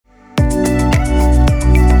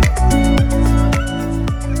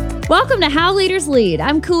Welcome to How Leaders Lead.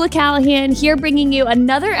 I'm Kula Callahan, here bringing you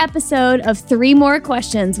another episode of Three More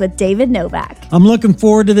Questions with David Novak. I'm looking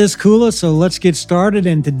forward to this, Kula, so let's get started.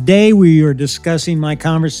 And today we are discussing my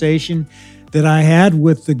conversation that I had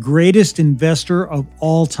with the greatest investor of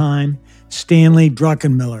all time, Stanley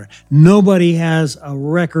Druckenmiller. Nobody has a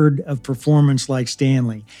record of performance like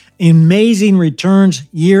Stanley. Amazing returns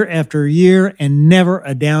year after year and never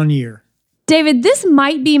a down year. David, this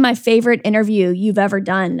might be my favorite interview you've ever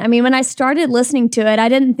done. I mean, when I started listening to it, I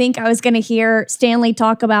didn't think I was going to hear Stanley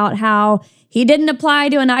talk about how he didn't apply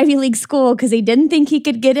to an Ivy League school because he didn't think he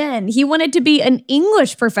could get in. He wanted to be an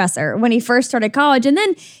English professor when he first started college, and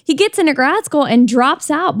then he gets into grad school and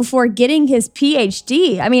drops out before getting his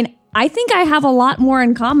PhD. I mean, I think I have a lot more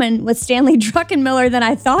in common with Stanley Druckenmiller than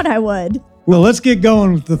I thought I would. Well, let's get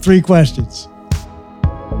going with the three questions.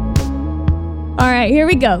 All right, here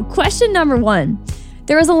we go. Question number 1.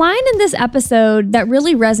 There was a line in this episode that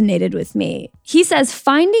really resonated with me. He says,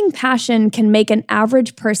 finding passion can make an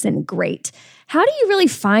average person great. How do you really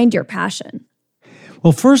find your passion?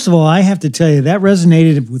 Well, first of all, I have to tell you, that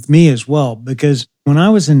resonated with me as well, because when I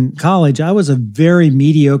was in college, I was a very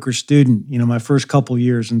mediocre student, my first couple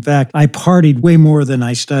years. In fact, I partied way more than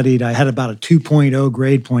I studied. I had about a 2.0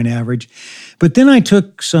 grade point average. But then I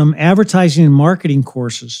took some advertising and marketing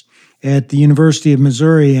courses at the University of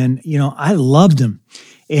Missouri, and, I loved them.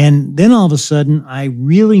 And then all of a sudden, I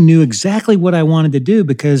really knew exactly what I wanted to do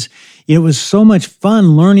because it was so much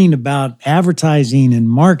fun learning about advertising and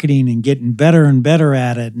marketing and getting better and better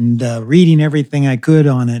at it and reading everything I could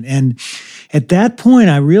on it. And at that point,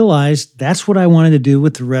 I realized that's what I wanted to do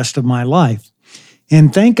with the rest of my life.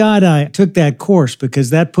 And thank God I took that course because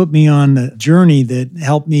that put me on the journey that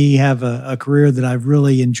helped me have a career that I've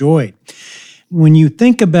really enjoyed. When you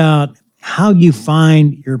think about how you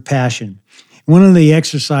find your passion, one of the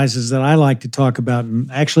exercises that I like to talk about, and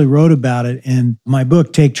I actually wrote about it in my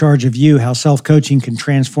book, Take Charge of You, How Self-Coaching Can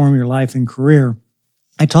Transform Your Life and Career,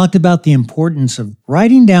 I talked about the importance of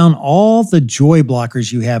writing down all the joy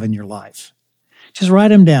blockers you have in your life. Just write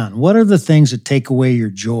them down. What are the things that take away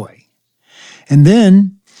your joy? And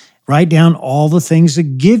then write down all the things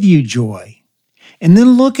that give you joy. And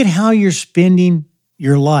then look at how you're spending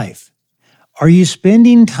your life. Are you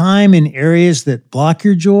spending time in areas that block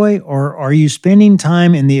your joy, or are you spending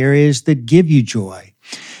time in the areas that give you joy?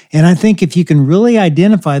 And I think if you can really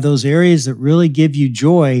identify those areas that really give you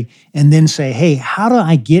joy and then say, hey, how do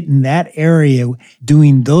I get in that area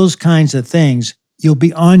doing those kinds of things, you'll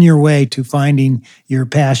be on your way to finding your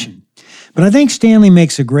passion. But I think Stanley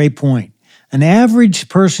makes a great point. An average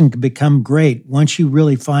person can become great once you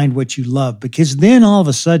really find what you love, because then all of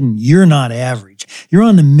a sudden you're not average. You're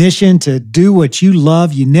on the mission to do what you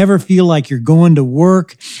love. You never feel like you're going to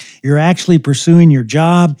work. You're actually pursuing your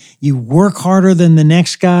job. You work harder than the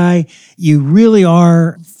next guy. You really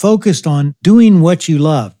are focused on doing what you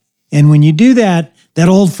love. And when you do that, that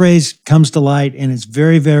old phrase comes to light, and it's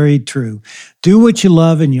very, very true. Do what you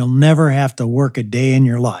love, and you'll never have to work a day in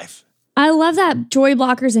your life. I love that joy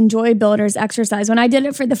blockers and joy builders exercise. When I did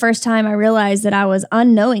it for the first time, I realized that I was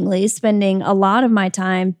unknowingly spending a lot of my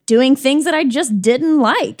time doing things that I just didn't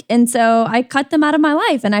like. And so I cut them out of my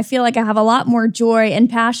life. And I feel like I have a lot more joy and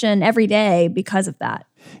passion every day because of that.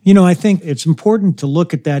 I think it's important to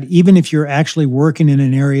look at that even if you're actually working in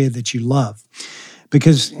an area that you love.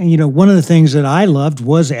 Because, one of the things that I loved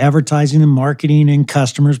was advertising and marketing and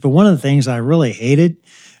customers. But one of the things I really hated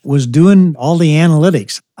was doing all the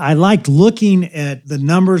analytics. I liked looking at the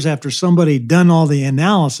numbers after somebody had done all the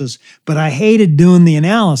analysis, but I hated doing the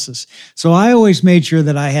analysis. So I always made sure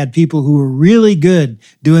that I had people who were really good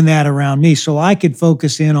doing that around me so I could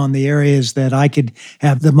focus in on the areas that I could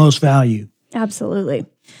have the most value. Absolutely.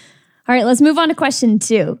 All right, let's move on to question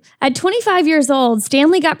 2. At 25 years old,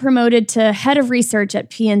 Stanley got promoted to head of research at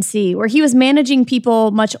PNC, where he was managing people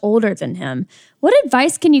much older than him. What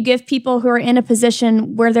advice can you give people who are in a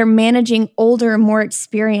position where they're managing older, more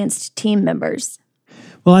experienced team members?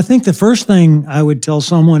 Well, I think the first thing I would tell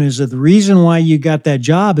someone is that the reason why you got that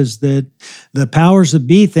job is that the powers that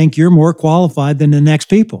be think you're more qualified than the next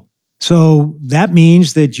people. So that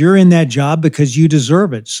means that you're in that job because you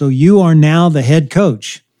deserve it. So you are now the head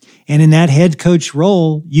coach. And in that head coach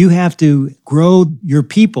role, you have to grow your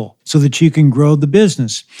people so that you can grow the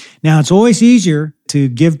business. Now, it's always easier to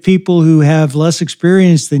give people who have less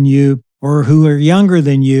experience than you or who are younger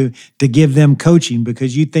than you to give them coaching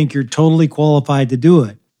because you think you're totally qualified to do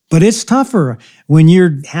it. But it's tougher when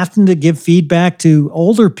you're having to give feedback to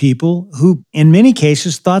older people who, in many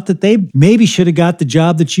cases, thought that they maybe should have got the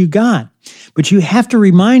job that you got. But you have to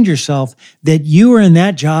remind yourself that you are in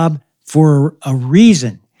that job for a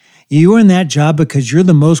reason. You are in that job because you're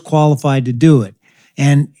the most qualified to do it.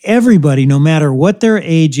 And everybody, no matter what their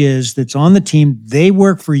age is that's on the team, they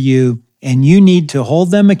work for you, and you need to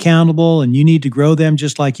hold them accountable, and you need to grow them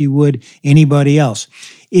just like you would anybody else.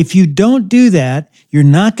 If you don't do that, you're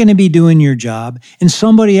not going to be doing your job, and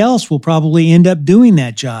somebody else will probably end up doing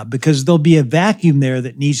that job because there'll be a vacuum there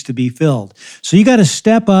that needs to be filled. So you got to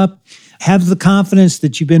step up, have the confidence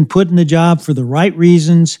that you've been put in the job for the right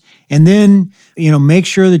reasons, and then, make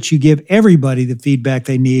sure that you give everybody the feedback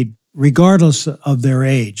they need, regardless of their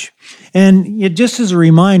age. And just as a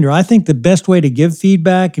reminder, I think the best way to give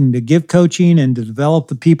feedback and to give coaching and to develop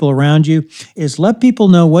the people around you is let people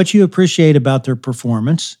know what you appreciate about their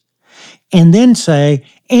performance, and then say,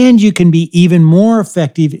 and you can be even more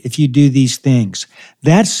effective if you do these things.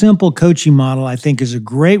 That simple coaching model, I think, is a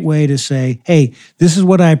great way to say, hey, this is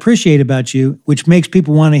what I appreciate about you, which makes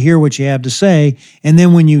people want to hear what you have to say. And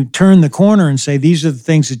then when you turn the corner and say, these are the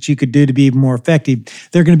things that you could do to be even more effective,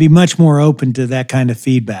 they're going to be much more open to that kind of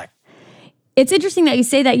feedback. It's interesting that you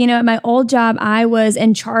say that. At my old job, I was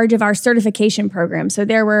in charge of our certification program. So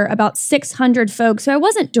there were about 600 folks. So I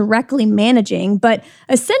wasn't directly managing, but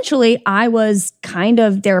essentially I was kind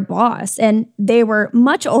of their boss. And they were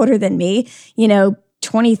much older than me,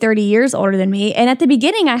 20, 30 years older than me. And at the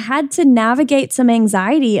beginning, I had to navigate some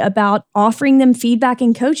anxiety about offering them feedback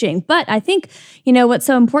and coaching. But I think, what's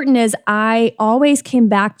so important is I always came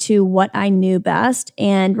back to what I knew best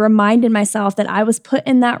and reminded myself that I was put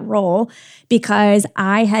in that role because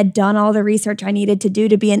I had done all the research I needed to do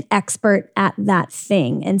to be an expert at that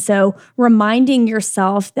thing. And so reminding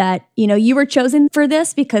yourself that, you were chosen for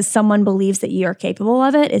this because someone believes that you are capable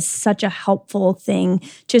of it is such a helpful thing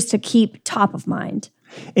just to keep top of mind.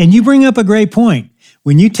 And you bring up a great point.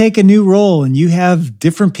 When you take a new role and you have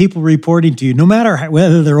different people reporting to you, no matter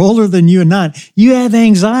whether they're older than you or not, you have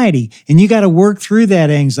anxiety, and you got to work through that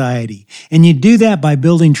anxiety. And you do that by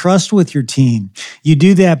building trust with your team. You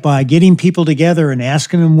do that by getting people together and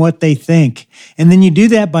asking them what they think. And then you do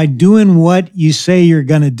that by doing what you say you're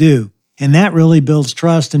going to do. And that really builds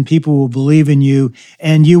trust, and people will believe in you,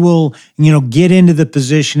 and you will, get into the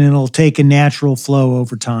position, and it'll take a natural flow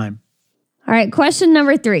over time. All right, question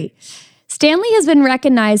number 3. Stanley has been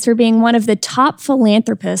recognized for being one of the top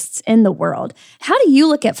philanthropists in the world. How do you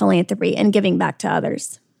look at philanthropy and giving back to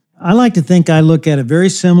others? I like to think I look at it very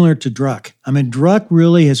similar to Druck. Druck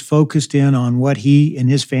really has focused in on what he and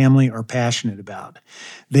his family are passionate about.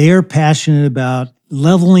 They are passionate about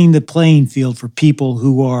leveling the playing field for people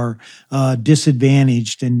who are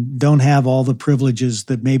disadvantaged and don't have all the privileges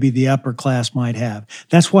that maybe the upper class might have.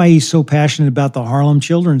 That's why he's so passionate about the Harlem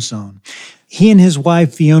Children's Zone. He and his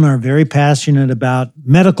wife, Fiona, are very passionate about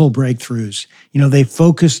medical breakthroughs. They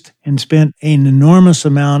focused and spent an enormous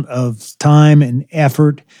amount of time and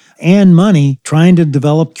effort and money trying to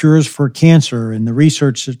develop cures for cancer and the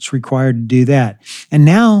research that's required to do that. And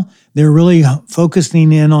now they're really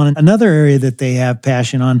focusing in on another area that they have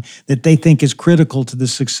passion on that they think is critical to the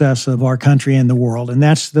success of our country and the world, and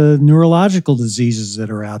that's the neurological diseases that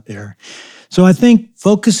are out there. So I think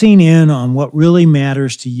focusing in on what really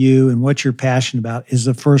matters to you and what you're passionate about is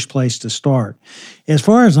the first place to start. As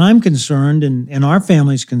far as I'm concerned and our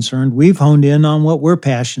family's concerned, we've honed in on what we're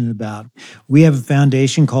passionate about. We have a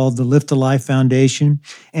foundation called the Lift to Life Foundation,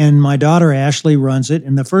 and my daughter Ashley runs it.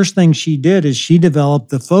 And the first thing she did is she developed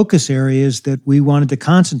the focus areas that we wanted to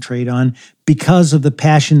concentrate on because of the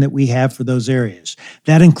passion that we have for those areas.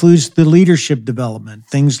 That includes the leadership development,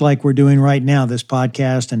 things like we're doing right now, this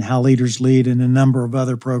podcast and How Leaders Lead, and a number of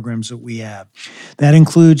other programs that we have. That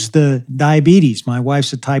includes the diabetes. My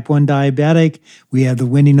wife's a type 1 diabetic. We have the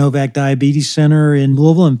Wendy Novak Diabetes Center in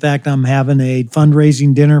Louisville. In fact, I'm having a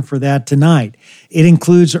fundraising dinner for that tonight. It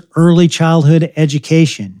includes early childhood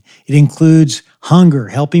education. It includes hunger,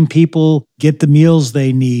 helping people get the meals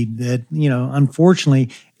they need that, unfortunately,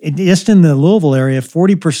 just in the Louisville area,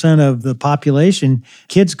 40% of the population,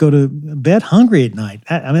 kids go to bed hungry at night.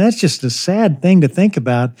 That's just a sad thing to think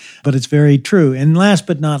about, but it's very true. And last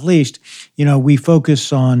but not least, we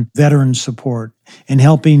focus on veteran support and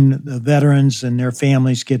helping the veterans and their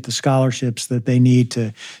families get the scholarships that they need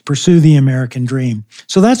to pursue the American dream.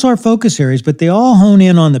 So that's our focus areas, but they all hone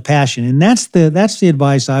in on the passion. And that's the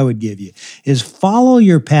advice I would give you, is follow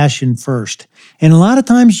your passion first. And a lot of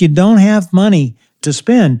times you don't have money to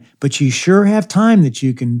spend, but you sure have time that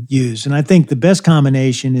you can use. And I think the best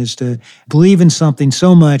combination is to believe in something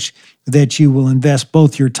so much that you will invest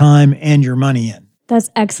both your time and your money in.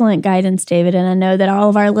 That's excellent guidance, David. And I know that all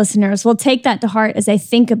of our listeners will take that to heart as they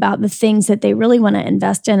think about the things that they really want to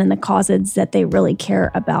invest in and the causes that they really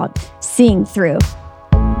care about seeing through.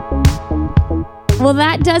 Well,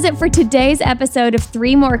 that does it for today's episode of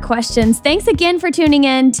 3 More Questions. Thanks again for tuning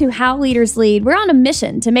in to How Leaders Lead. We're on a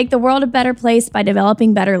mission to make the world a better place by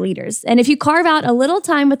developing better leaders. And if you carve out a little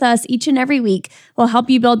time with us each and every week, we'll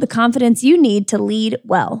help you build the confidence you need to lead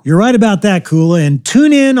well. You're right about that, Kula. And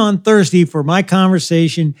tune in on Thursday for my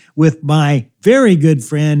conversation with my very good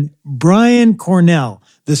friend, Brian Cornell,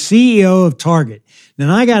 the CEO of Target.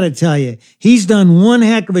 And I got to tell you, he's done one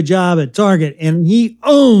heck of a job at Target, and he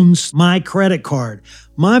owns my credit card.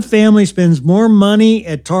 My family spends more money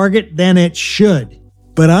at Target than it should.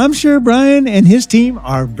 But I'm sure Brian and his team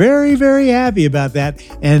are very, very happy about that,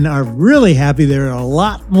 and are really happy there are a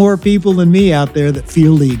lot more people than me out there that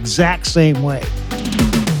feel the exact same way.